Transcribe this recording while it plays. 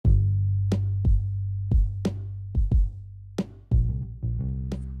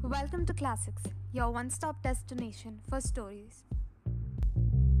Welcome to Classics, your one-stop destination for stories.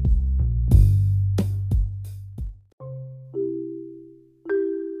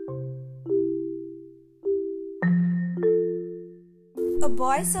 A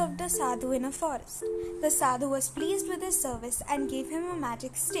boy served a sadhu in a forest. The sadhu was pleased with his service and gave him a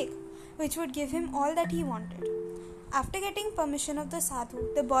magic stick, which would give him all that he wanted. After getting permission of the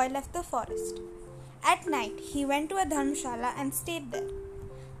sadhu, the boy left the forest. At night, he went to a dharmshala and stayed there.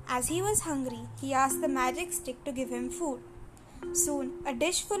 As he was hungry, he asked the magic stick to give him food. Soon, a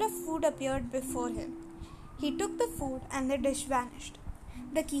dish full of food appeared before him. He took the food and the dish vanished.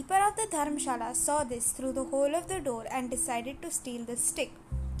 The keeper of the dharmshala saw this through the hole of the door and decided to steal the stick.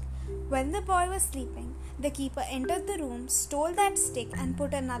 When the boy was sleeping, the keeper entered the room, stole that stick and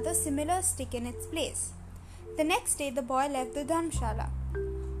put another similar stick in its place. The next day, the boy left the dharmshala.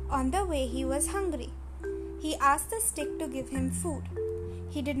 On the way, he was hungry. He asked the stick to give him food.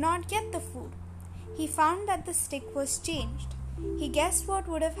 He did not get the food. He found that the stick was changed. He guessed what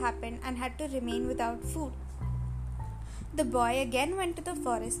would have happened and had to remain without food. The boy again went to the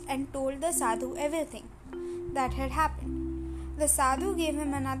forest and told the sadhu everything that had happened. The sadhu gave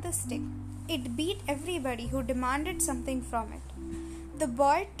him another stick. It beat everybody who demanded something from it. The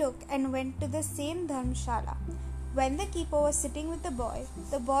boy took and went to the same dharmshala. When the keeper was sitting with the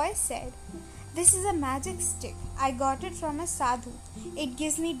boy said, "This is a magic stick. I got it from a sadhu. It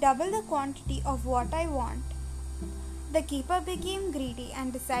gives me double the quantity of what I want." The keeper became greedy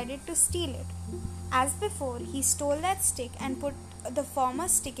and decided to steal it. As before, he stole that stick and put the former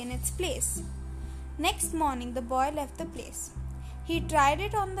stick in its place. Next morning, the boy left the place. He tried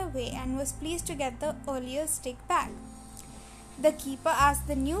it on the way and was pleased to get the earlier stick back. The keeper asked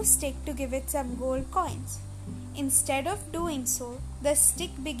the new stick to give it some gold coins. Instead of doing so, the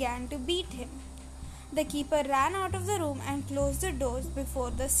stick began to beat him. The keeper ran out of the room and closed the doors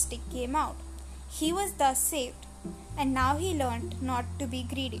before the stick came out. He was thus saved, and now he learned not to be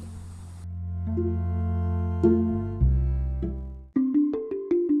greedy.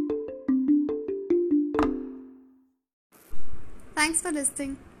 Thanks for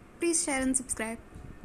listening. Please share and subscribe.